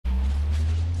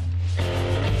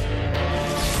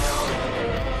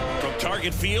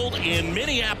Target Field in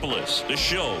Minneapolis. The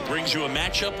show brings you a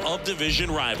matchup of division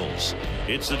rivals.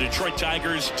 It's the Detroit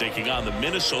Tigers taking on the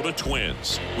Minnesota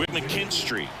Twins. With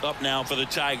McKinstry up now for the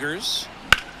Tigers.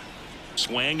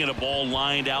 Swing and a ball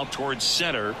lined out towards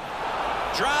center.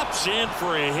 Drops in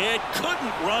for a hit.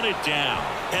 Couldn't run it down.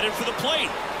 Headed for the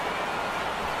plate.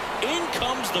 In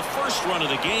comes the first run of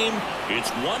the game.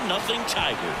 It's 1-0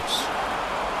 Tigers.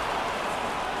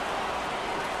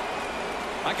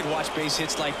 I could watch base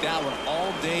hits like that one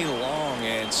all day long,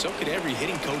 and so could every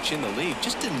hitting coach in the league.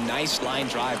 Just a nice line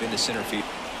drive into center field.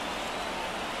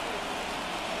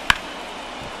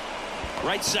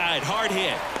 Right side, hard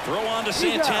hit. Throw on to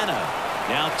Santana.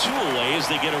 Now 2 away as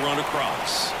they get a run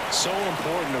across. So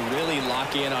important to really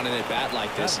lock in on an at-bat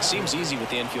like this. It seems easy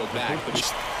with the infield back, but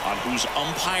on who's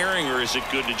umpiring, or is it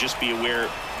good to just be aware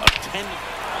of 10?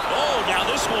 Oh, now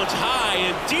this one's high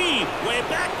and deep, way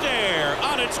back there,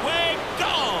 on its way,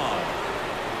 gone.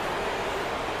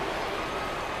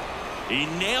 He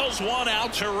nails one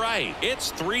out to right.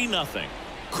 It's 3-0.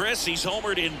 Chris, he's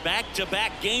homered in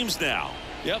back-to-back games now.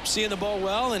 Yep, seeing the ball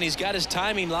well, and he's got his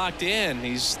timing locked in.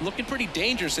 He's looking pretty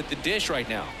dangerous at the dish right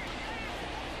now.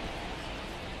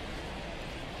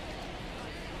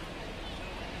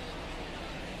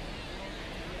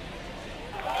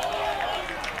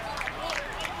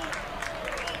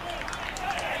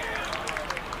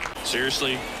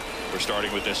 Seriously, we're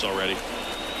starting with this already.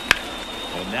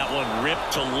 And that one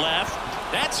ripped to left.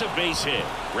 That's a base hit.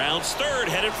 Rounds third,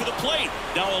 headed for the plate.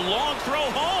 Now a long throw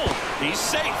home. He's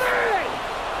safe.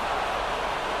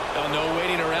 Oh, no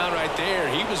waiting around right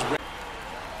there. He was ready.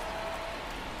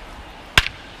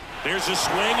 There's a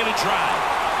swing and a drive.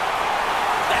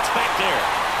 That's back there.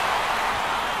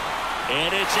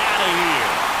 And it's out of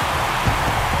here.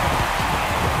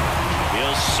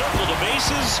 He'll circle the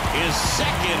bases. His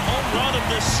second home run of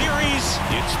the series.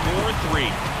 It's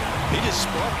 4-3. He just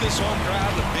sparked this home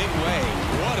crowd in a big way.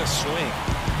 What a swing.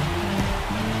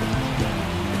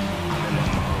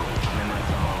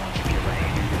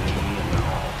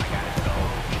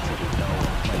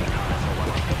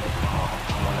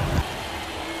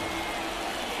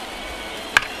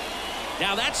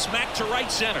 Now that's smacked to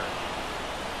right center.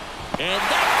 And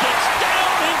that gets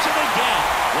down into the gap.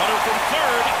 Runner from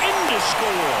third in to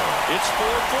score. It's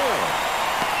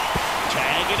 4-4.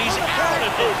 Tag, and he's out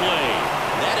at the plate.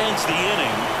 That ends the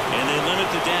inning, and they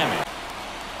limit the damage.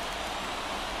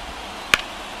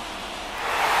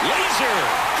 Laser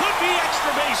could be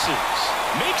extra bases.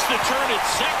 Makes the turn at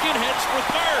second, heads for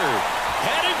third.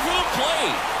 Headed for the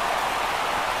plate.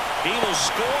 He will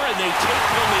score, and they take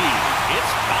the lead.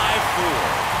 It's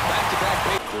 5-4. Back-to-back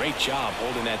base. Great job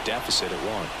holding that deficit at 1.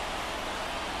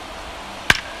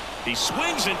 He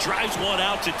swings and drives one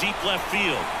out to deep left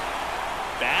field.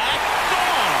 Back,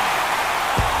 gone.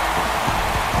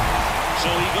 So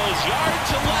he goes yard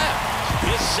to left.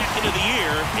 His second of the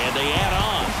year, and they add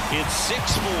on. It's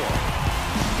 6-4.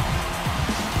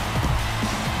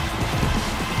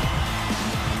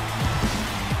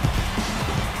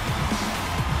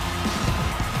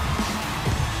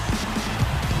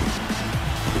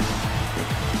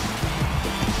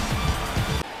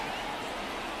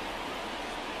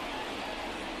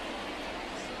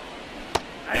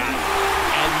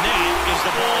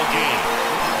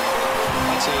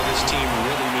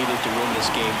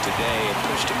 Today and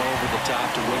pushed him over the top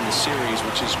to win the series,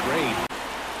 which is great.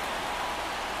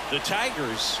 The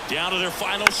Tigers down to their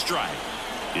final strike.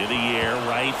 In the air,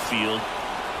 right field.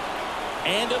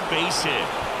 And a base hit.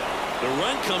 The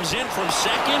run comes in from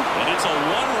second, and it's a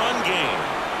 1-run game.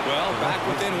 Well, back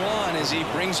within 1 as he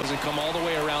brings us and come all the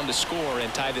way around to score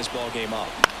and tie this ball game up.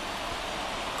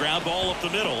 Ground ball up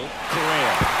the middle.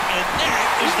 Correa. And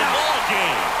that is the ball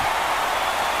game.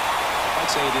 I'd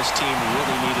say this team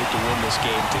really needed to win this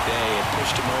game today and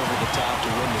pushed him over the top to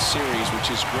win the series,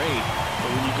 which is great. But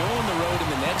when you go on the road in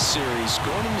the next series,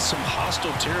 going into some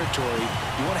hostile territory,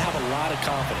 you want to have a lot of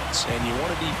confidence, and you want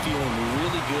to be feeling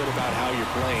really good about how you're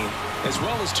playing, as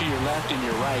well as to your left and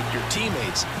your right, your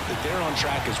teammates, that they're on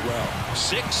track as well.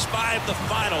 6-5 the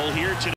final here today.